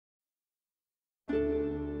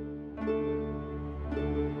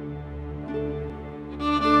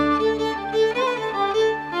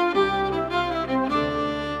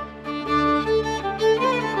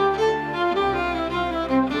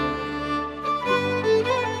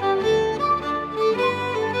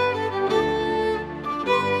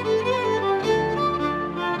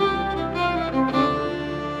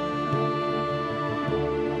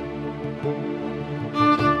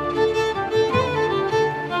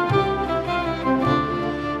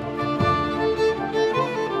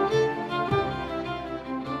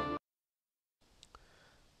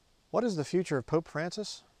What is the future of Pope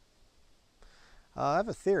Francis? I have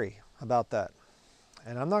a theory about that.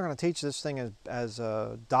 And I'm not going to teach this thing as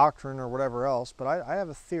a doctrine or whatever else, but I have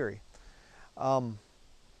a theory. Looking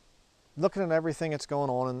at everything that's going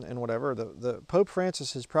on and whatever, the Pope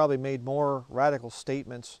Francis has probably made more radical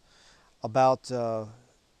statements about,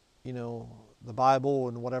 you know, the Bible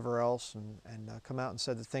and whatever else, and come out and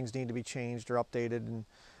said that things need to be changed or updated and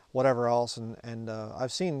whatever else. And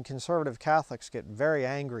I've seen conservative Catholics get very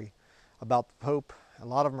angry about the Pope. A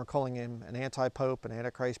lot of them are calling him an anti-Pope, an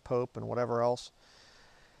Antichrist Pope, and whatever else.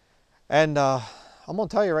 And I'm going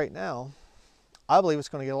to tell you right now, I believe it's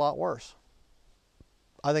going to get a lot worse.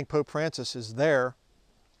 I think Pope Francis is there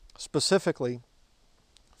specifically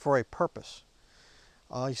for a purpose.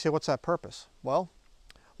 You say, what's that purpose? Well,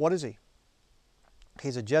 what is he?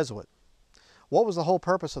 He's a Jesuit. What was the whole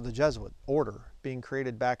purpose of the Jesuit order being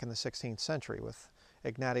created back in the 16th century with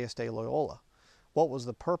Ignatius de Loyola? What was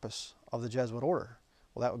the purpose of the Jesuit order?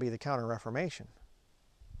 Well, that would be the Counter-Reformation.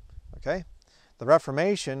 Okay? The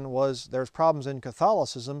Reformation was, there's problems in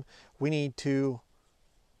Catholicism. We need to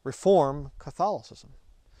reform Catholicism,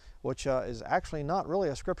 which is actually not really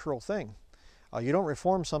a scriptural thing. You don't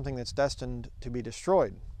reform something that's destined to be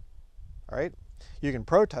destroyed. All right? You can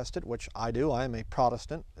protest it, which I do. I am a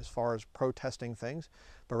Protestant as far as protesting things.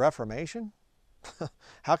 But Reformation?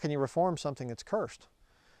 How can you reform something that's cursed?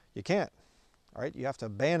 You can't. All right? You have to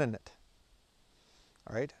abandon it.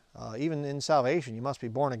 All right? Even in salvation, you must be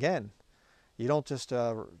born again. You don't just,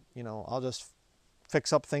 you know, I'll just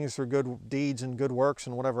fix up things through good deeds and good works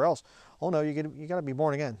and whatever else. Oh no, you got to be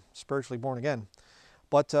born again, spiritually born again.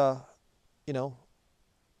 But, you know,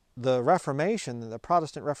 the Reformation, the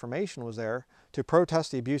Protestant Reformation was there to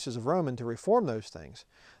protest the abuses of Rome and to reform those things.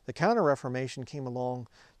 The Counter-Reformation came along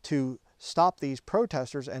to stop these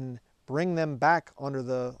protesters and bring them back under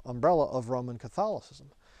the umbrella of Roman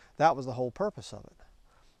Catholicism. That was the whole purpose of it.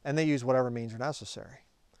 And they used whatever means are necessary.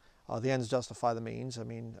 The ends justify the means, I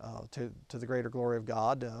mean, to the greater glory of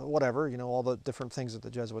God, whatever, you know, all the different things that the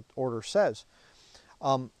Jesuit order says.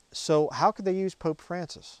 So how could they use Pope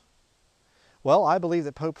Francis? Well, I believe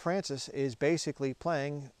that Pope Francis is basically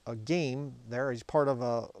playing a game there. He's part of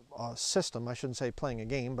a system. I shouldn't say playing a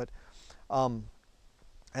game, but, and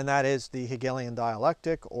that is the Hegelian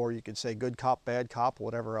dialectic, or you could say good cop, bad cop,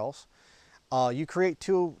 whatever else. You create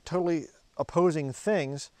two totally opposing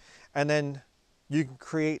things, and then you can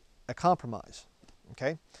create a compromise,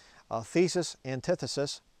 okay? Thesis,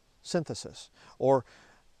 antithesis, synthesis. Or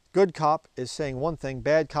good cop is saying one thing,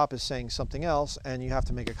 bad cop is saying something else, and you have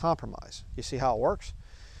to make a compromise. You see how it works?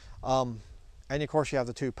 And of course you have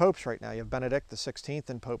the two popes right now. You have Benedict the 16th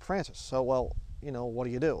and Pope Francis. So, well, you know, what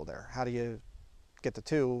do you do there? How do you get the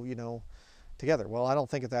two, you know, together? Well, I don't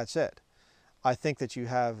think that that's it. I think that you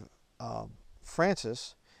have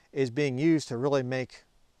Francis is being used to really make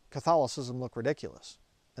Catholicism look ridiculous.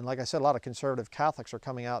 And like I said, a lot of conservative Catholics are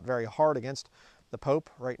coming out very hard against the Pope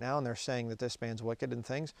right now, and they're saying that this man's wicked and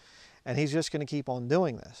things. And he's just going to keep on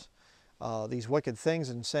doing this. These wicked things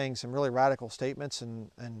and saying some really radical statements and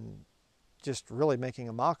just really making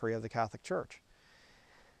a mockery of the Catholic Church.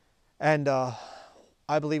 And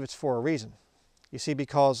I believe it's for a reason. You see,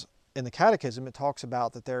 because in the Catechism it talks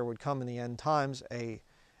about that there would come in the end times a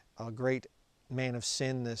great man of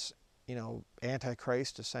sin, this, you know,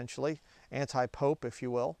 Antichrist essentially, anti-Pope if you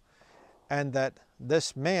will, and that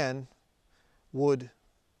this man would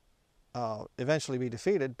eventually be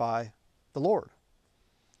defeated by the Lord.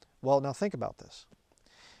 Well, now think about this.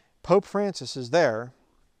 Pope Francis is there,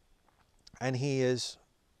 and he is,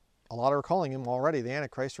 a lot are calling him already the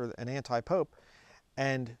Antichrist or an anti-Pope,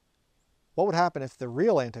 and what would happen if the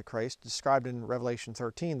real Antichrist, described in Revelation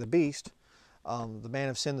 13, the beast, the man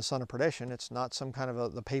of sin, the son of perdition, it's not some kind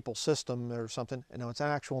of the papal system or something, no, it's an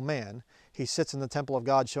actual man. He sits in the temple of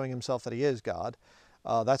God showing himself that he is God.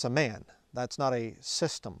 That's a man. That's not a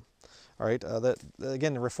system. All right.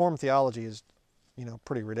 Again, the Reformed theology is, you know,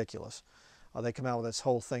 pretty ridiculous. They come out with this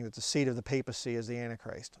whole thing that the seat of the papacy is the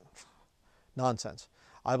Antichrist. Nonsense.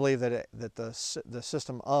 I believe that the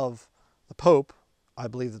system of the Pope, I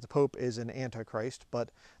believe that the Pope is an Antichrist,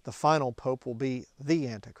 but the final Pope will be the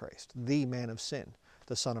Antichrist, the man of sin,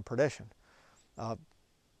 the son of perdition.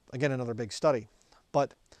 Again, another big study.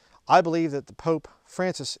 But I believe that the Pope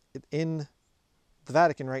Francis in the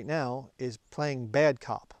Vatican right now is playing bad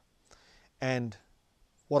cop. And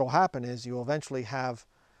what will happen is you will eventually have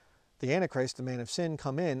the Antichrist, the man of sin,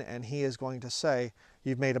 come in, and he is going to say,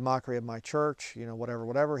 you've made a mockery of my church, you know, whatever,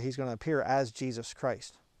 whatever. He's going to appear as Jesus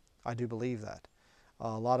Christ. I do believe that.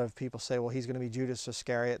 A lot of people say, well, he's going to be Judas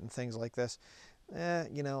Iscariot and things like this.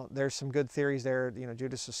 you know, there's some good theories there. You know,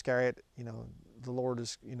 Judas Iscariot, you know, the Lord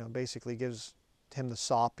is, you know, basically gives him the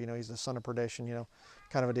sop, you know, he's the son of perdition, you know,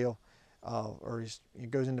 kind of a deal. Or he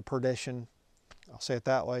goes into perdition, I'll say it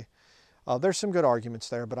that way. There's some good arguments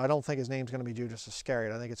there, but I don't think his name's going to be Judas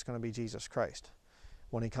Iscariot. I think it's going to be Jesus Christ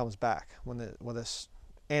when he comes back, when this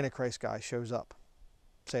Antichrist guy shows up,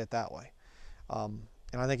 say it that way.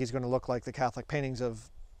 And I think he's going to look like the Catholic paintings of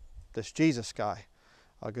this Jesus guy,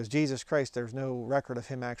 because Jesus Christ, there's no record of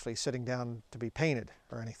him actually sitting down to be painted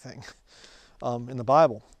or anything in the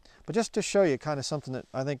Bible. But just to show you kind of something that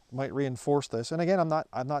I think might reinforce this. And again, I'm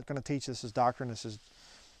not going to teach this as doctrine. This is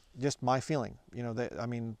just my feeling. You know, I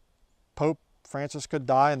mean, Pope Francis could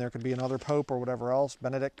die and there could be another pope or whatever else.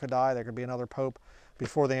 Benedict could die. There could be another pope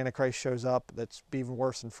before the Antichrist shows up that's even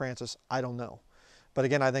worse than Francis. I don't know. But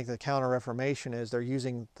again, I think the Counter-Reformation is they're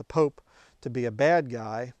using the Pope to be a bad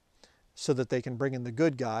guy so that they can bring in the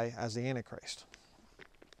good guy as the Antichrist.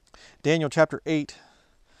 Daniel chapter 8,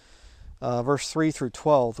 verse 3 through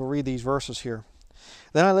 12. We'll read these verses here.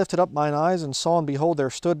 Then I lifted up mine eyes and saw, and behold, there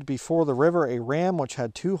stood before the river a ram which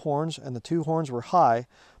had 2 horns, and the 2 horns were high,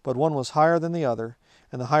 but one was higher than the other,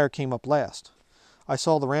 and the higher came up last. I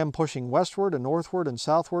saw the ram pushing westward and northward and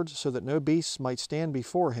southward, so that no beasts might stand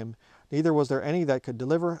before him, neither was there any that could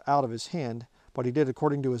deliver out of his hand, but he did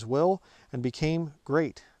according to his will, and became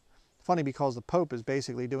great. Funny, because the Pope is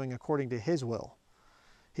basically doing according to his will.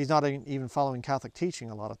 He's not even following Catholic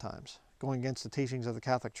teaching a lot of times, going against the teachings of the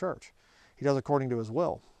Catholic Church. He does according to his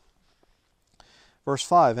will. Verse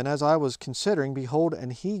 5, and as I was considering, behold,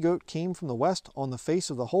 an he-goat came from the west on the face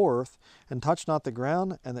of the whole earth, and touched not the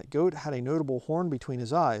ground, and that goat had a notable horn between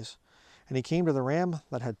his eyes. And he came to the ram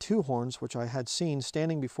that had 2 horns, which I had seen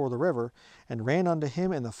standing before the river, and ran unto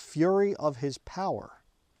him in the fury of his power.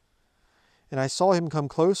 And I saw him come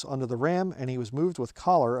close unto the ram, and he was moved with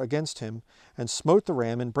choler against him, and smote the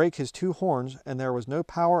ram, and brake his 2 horns, and there was no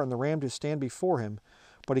power in the ram to stand before him.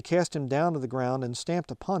 But he cast him down to the ground, and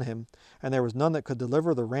stamped upon him, and there was none that could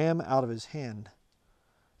deliver the ram out of his hand.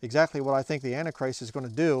 Exactly what I think the Antichrist is going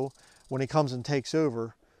to do when he comes and takes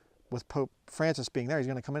over, with Pope Francis being there. He's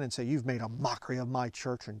going to come in and say, you've made a mockery of my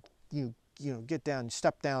church, and you know, get down,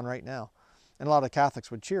 step down right now. And a lot of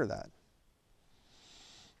Catholics would cheer that.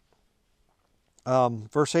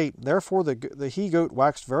 Verse 8, therefore the he-goat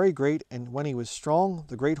waxed very great, and when he was strong,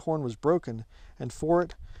 the great horn was broken, and for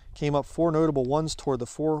it came up 4 notable ones toward the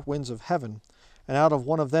 4 winds of heaven. And out of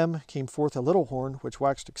one of them came forth a little horn, which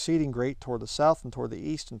waxed exceeding great toward the south, and toward the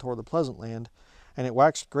east, and toward the pleasant land. And it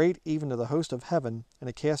waxed great even to the host of heaven, and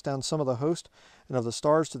it cast down some of the host and of the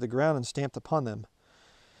stars to the ground, and stamped upon them.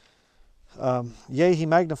 Yea, he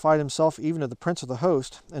magnified himself even to the prince of the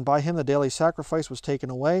host, and by him the daily sacrifice was taken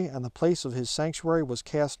away, and the place of his sanctuary was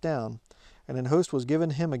cast down. And an host was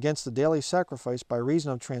given him against the daily sacrifice by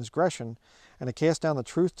reason of transgression, and it cast down the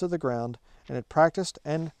truth to the ground, and it practiced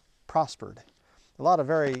and prospered. A lot of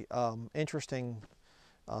very interesting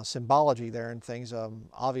symbology there and things.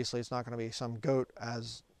 Obviously, it's not going to be some goat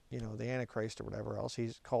as, you know, the Antichrist or whatever else.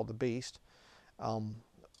 He's called the beast.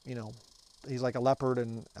 You know, he's like a leopard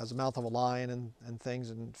and has the mouth of a lion and things,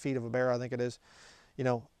 and feet of a bear, I think it is. You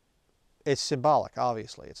know, it's symbolic,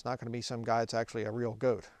 obviously. It's not going to be some guy that's actually a real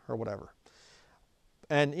goat or whatever.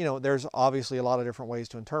 And, you know, there's obviously a lot of different ways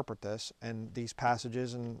to interpret this and these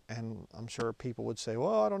passages, and I'm sure people would say,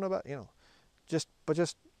 well, I don't know about, you know, but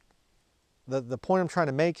the point I'm trying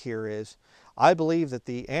to make here is, I believe that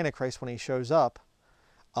the Antichrist, when he shows up,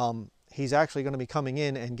 he's actually going to be coming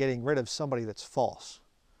in and getting rid of somebody that's false.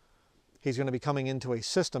 He's going to be coming into a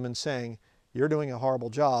system and saying, you're doing a horrible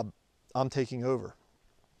job, I'm taking over.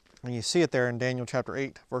 And you see it there in Daniel chapter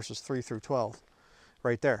 8, verses 3 through 12,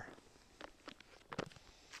 right there.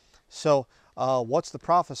 So what's the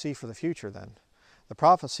prophecy for the future then? The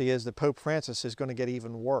prophecy is that Pope Francis is going to get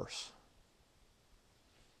even worse.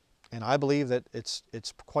 And I believe that it's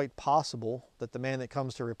quite possible that the man that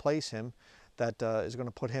comes to replace him, that is going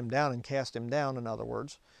to put him down and cast him down, in other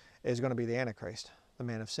words, is going to be the Antichrist, the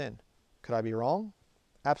man of sin. Could I be wrong?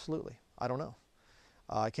 Absolutely. I don't know.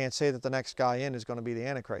 I can't say that the next guy in is going to be the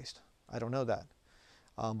Antichrist. I don't know that.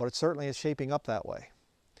 But it certainly is shaping up that way.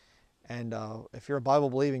 And if you're a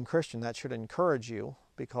Bible-believing Christian, that should encourage you,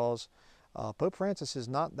 because Pope Francis is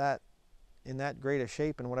not in that great a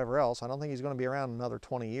shape and whatever else. I don't think he's going to be around another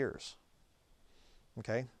 20 years.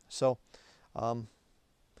 Okay? So,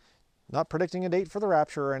 not predicting a date for the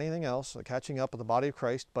rapture or anything else, catching up with the body of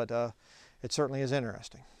Christ, but it certainly is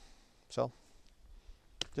interesting. So,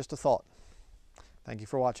 just a thought. Thank you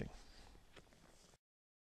for watching.